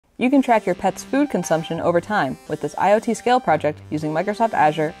You can track your pet's food consumption over time with this IoT Scale project using Microsoft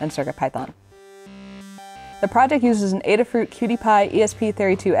Azure and CircuitPython. The project uses an Adafruit QT Py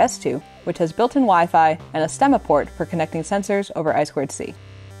ESP32S2, which has built-in Wi-Fi and a STEMMA port for connecting sensors over I2C.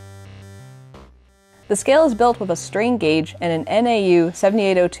 The Scale is built with a strain gauge and an NAU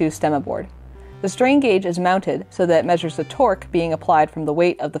 7802 STEMMA board. The strain gauge is mounted so that it measures the torque being applied from the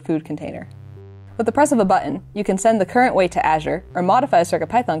weight of the food container. With the press of a button, you can send the current weight to Azure or modify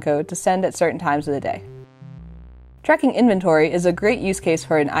CircuitPython code to send at certain times of the day. Tracking inventory is a great use case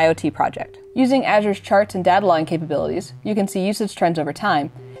for an IoT project. Using Azure's charts and data line capabilities, you can see usage trends over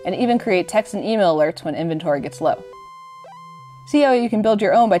time, and even create text and email alerts when inventory gets low. See how you can build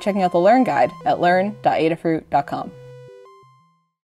your own by checking out the Learn guide at learn.adafruit.com.